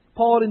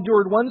 Paul had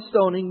endured 1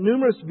 stoning,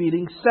 numerous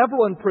beatings,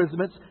 several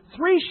imprisonments,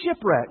 3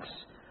 shipwrecks,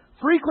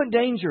 frequent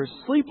dangers,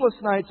 sleepless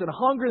nights, and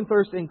hunger and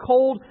thirst, and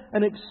cold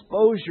and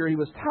exposure. He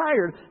was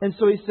tired, and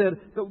so he said,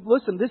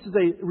 listen, this is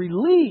a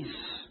release.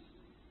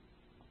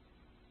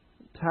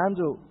 Time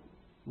to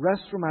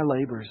rest from my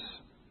labors.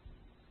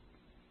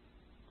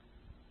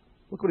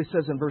 Look what he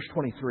says in verse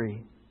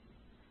 23.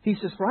 He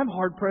says, for I'm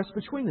hard-pressed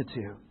between the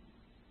two,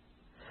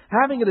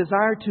 having a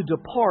desire to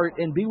depart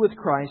and be with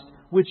Christ,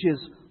 which is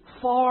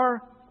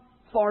far,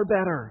 far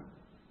better.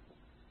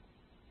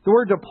 The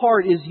word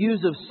depart is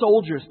used of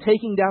soldiers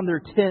taking down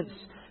their tents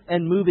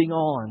and moving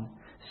on.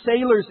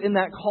 Sailors in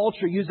that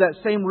culture use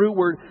that same root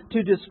word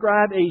to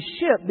describe a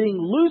ship being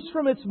loosed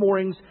from its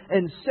moorings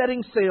and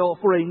setting sail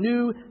for a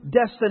new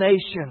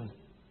destination.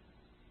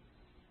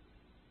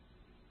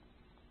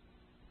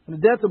 And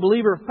the death of the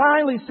believer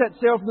finally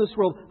sets sail from this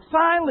world,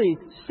 finally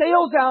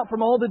sails out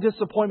from all the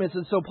disappointments.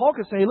 And so Paul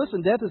can say, hey,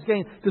 listen, death is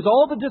gain, because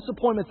all the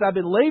disappointments I've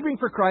been laboring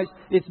for Christ,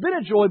 it's been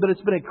a joy, but it's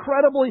been an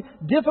incredibly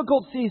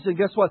difficult season.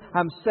 Guess what?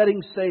 I'm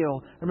setting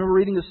sail. I remember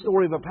reading the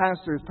story of a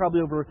pastor, it's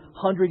probably over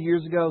 100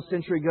 years ago, a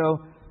century ago.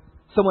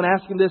 Someone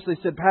asked him this. They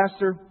said,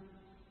 Pastor,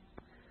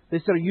 they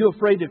said, are you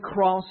afraid to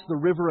cross the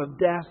river of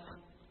death?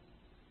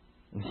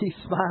 And he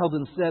smiled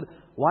and said,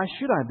 why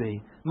should I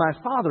be? My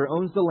Father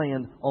owns the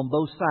land on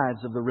both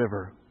sides of the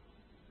river.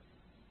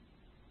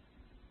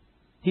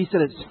 He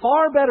said, it's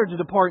far better to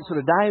depart so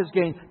to die is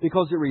gain,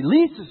 because it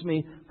releases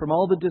me from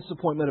all the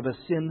disappointment of a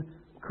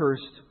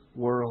sin-cursed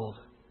world.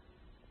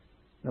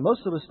 Now,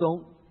 most of us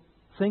don't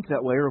think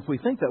that way, or if we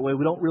think that way,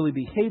 we don't really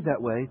behave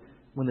that way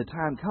when the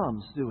time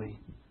comes, do we?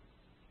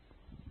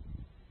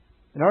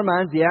 In our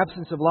minds, the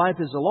absence of life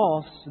is a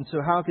loss, and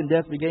so how can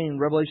death be gained?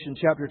 Revelation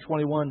chapter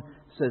 21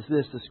 says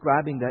this,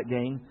 describing that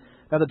gain.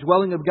 Now the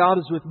dwelling of God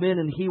is with men,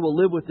 and He will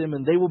live with them,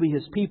 and they will be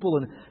His people,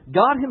 and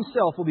God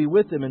Himself will be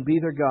with them and be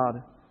their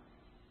God.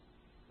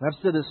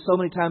 I've said this so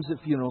many times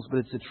at funerals, but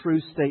it's a true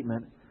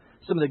statement.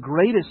 Some of the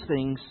greatest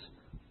things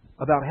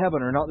about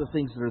heaven are not the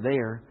things that are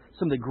there.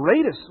 Some of the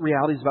greatest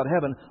realities about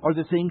heaven are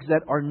the things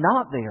that are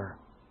not there.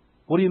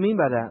 What do you mean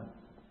by that?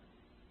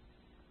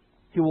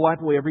 He will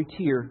wipe away every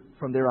tear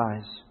from their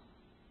eyes.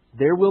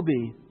 There will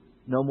be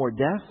no more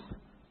death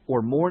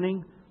or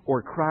mourning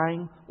or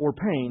crying or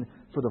pain,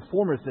 for the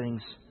former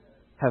things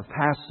have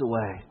passed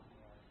away.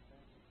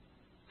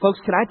 Folks,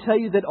 can I tell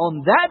you that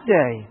on that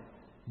day,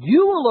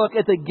 you will look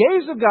at the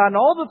gaze of God and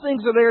all the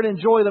things that are there and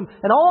enjoy them,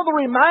 and all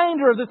the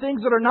reminder of the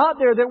things that are not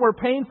there that were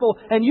painful,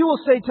 and you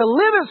will say, to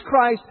live is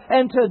Christ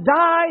and to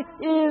die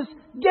is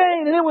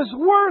gain. And it was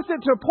worth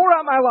it to pour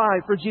out my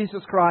life for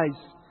Jesus Christ.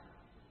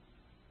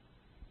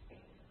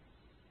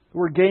 The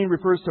word gain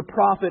refers to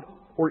profit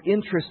or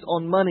interest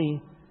on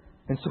money.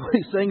 And so what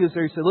he's saying is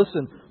there, he said,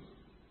 listen,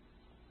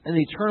 in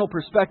the eternal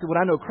perspective, when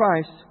I know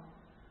Christ,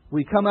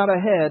 we come out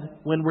ahead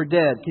when we're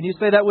dead. Can you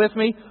say that with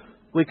me?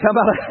 We come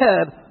out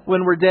ahead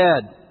when we're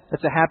dead.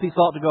 That's a happy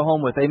thought to go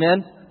home with.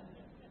 Amen?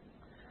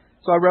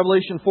 So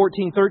Revelation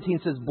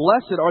 14:13 says,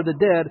 blessed are the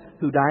dead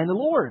who die in the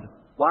Lord.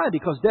 Why?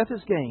 Because death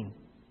is gain.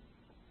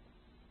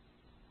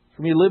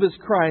 For me to live as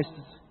Christ,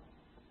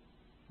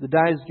 the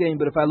die is gain.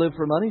 But if I live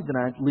for money, then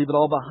I leave it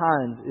all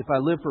behind. If I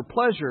live for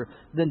pleasure,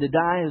 then to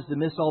die is to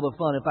miss all the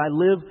fun. If I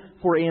live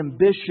for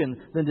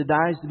ambition, then to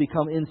die is to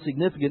become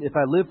insignificant. If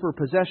I live for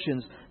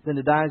possessions, then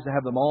to die is to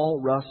have them all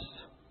rust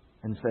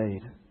and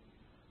fade.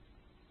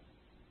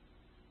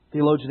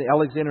 Theologian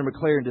Alexander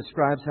Maclaren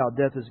describes how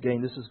death is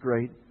gain. This is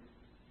great.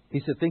 He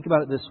said, think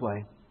about it this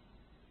way.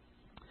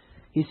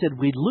 He said,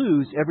 we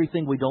lose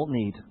everything we don't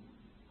need.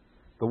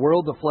 The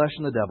world, the flesh,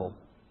 and the devil.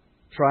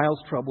 Trials,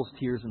 troubles,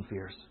 tears, and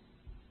fears.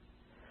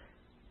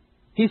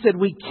 He said,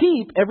 we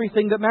keep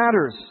everything that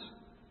matters.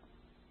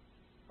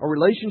 Our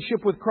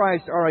relationship with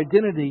Christ, our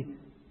identity,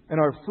 and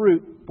our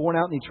fruit borne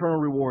out in eternal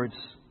rewards.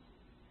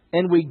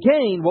 And we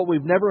gain what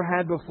we've never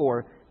had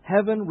before.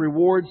 Heaven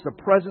rewards the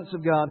presence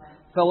of God,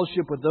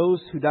 fellowship with those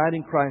who died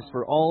in Christ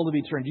for all of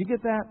eternity. Do you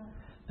get that?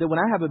 That when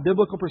I have a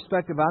biblical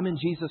perspective, I'm in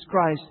Jesus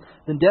Christ,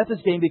 then death is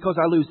gain because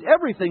I lose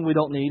everything we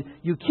don't need.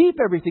 You keep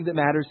everything that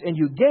matters, and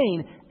you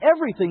gain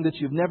everything that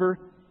you've never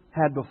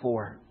had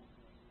before.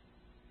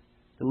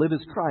 To live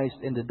as Christ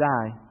and to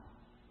die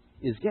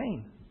is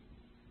gain.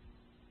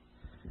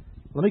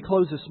 Let me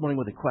close this morning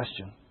with a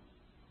question.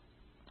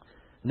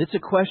 And it's a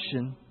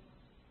question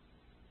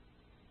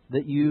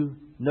that you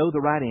know the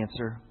right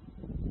answer,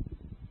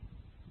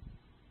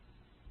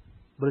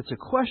 but it's a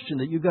question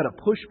that you've got to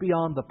push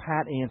beyond the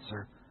pat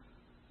answer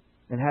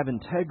and have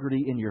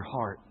integrity in your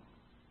heart.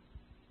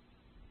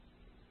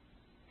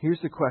 Here's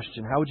the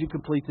question. How would you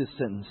complete this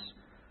sentence?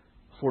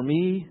 For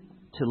me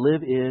to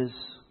live is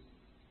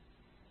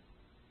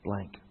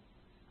blank.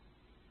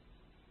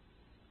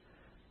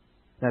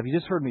 Now, if you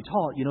just heard me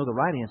talk, you know the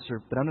right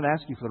answer, but I'm not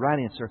asking you for the right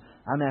answer.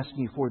 I'm asking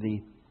you for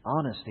the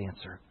honest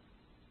answer.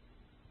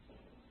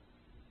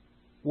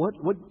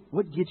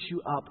 What gets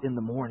you up in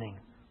the morning?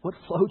 What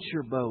floats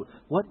your boat?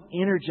 What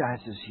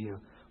energizes you?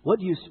 What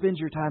do you spend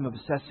your time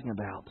obsessing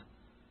about?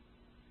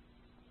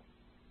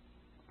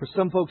 For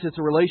some folks, it's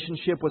a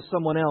relationship with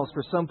someone else.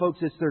 For some folks,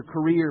 it's their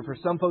career. For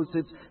some folks,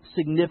 it's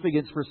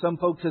significance. For some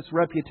folks, it's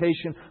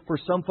reputation. For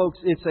some folks,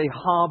 it's a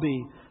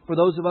hobby. For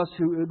those of us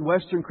who in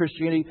Western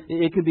Christianity,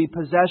 it could be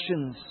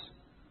possessions.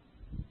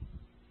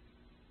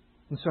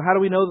 And so how do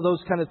we know those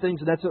kind of things?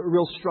 And that's a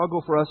real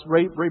struggle for us.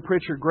 Ray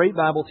Pritchard, great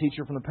Bible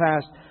teacher from the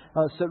past,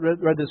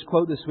 read this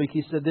quote this week.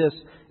 He said this,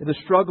 the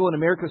struggle in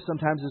America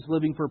sometimes is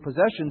living for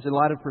possessions in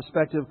light of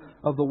perspective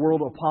of the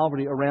world of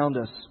poverty around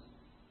us.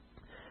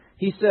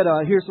 He said,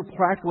 here's a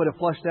practical way to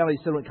flesh it out. He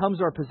said, when it comes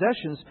to our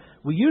possessions,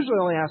 we usually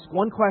only ask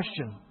one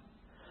question.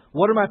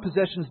 What are my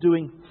possessions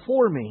doing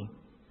for me?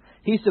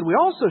 He said, we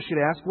also should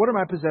ask, what are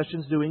my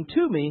possessions doing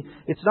to me?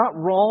 It's not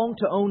wrong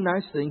to own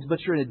nice things, but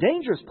you're in a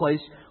dangerous place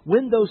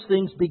when those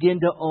things begin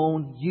to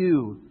own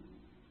you.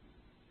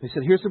 He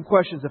said, here's some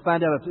questions to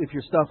find out if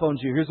your stuff owns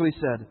you. Here's what he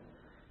said.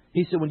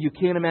 He said, when you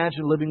can't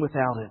imagine living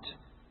without it.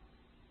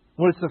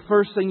 When it's the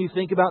first thing you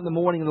think about in the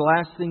morning and the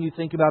last thing you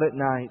think about at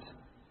night.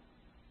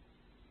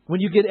 When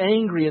you get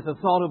angry at the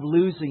thought of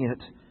losing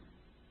it.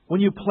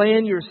 When you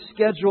plan your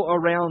schedule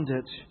around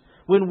it.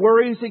 When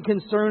worries and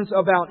concerns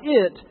about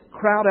it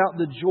crowd out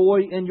the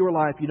joy in your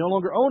life. You no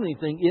longer own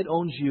anything. It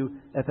owns you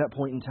at that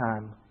point in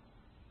time.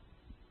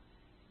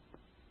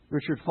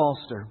 Richard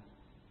Foster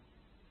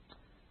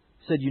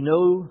said,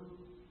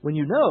 when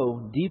you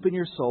know deep in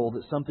your soul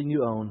that something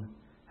you own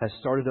has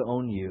started to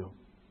own you,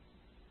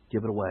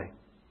 give it away.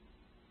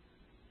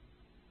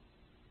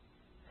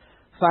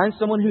 Find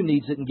someone who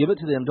needs it and give it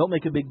to them. Don't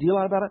make a big deal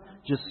out about it.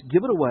 Just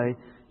give it away.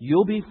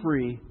 You'll be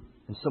free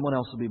and someone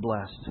else will be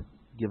blessed.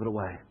 give it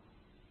away.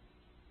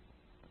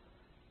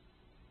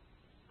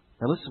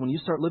 Now listen, when you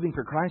start living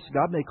for Christ,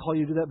 God may call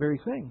you to do that very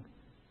thing.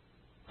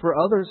 For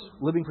others,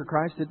 living for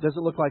Christ, it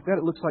doesn't look like that.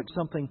 It looks like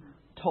something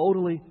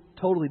totally,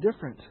 totally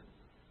different.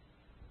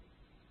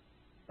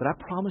 But I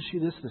promise you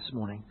this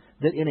morning,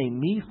 that in a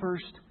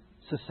me-first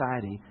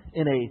society,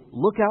 in a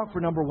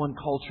look-out-for-number-one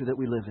culture that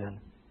we live in,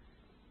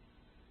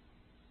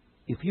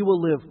 if you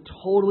will live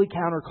totally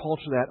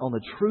counterculture that on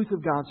the truth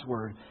of God's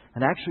Word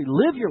and actually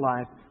live your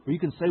life where you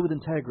can say with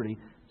integrity,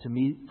 for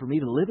me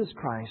to live as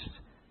Christ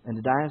and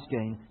to die as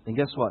gain, then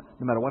guess what?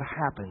 No matter what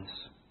happens,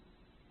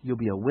 you'll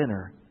be a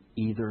winner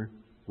either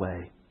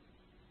way.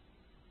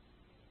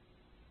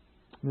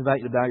 Let me invite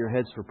you to bow your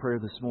heads for prayer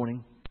this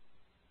morning.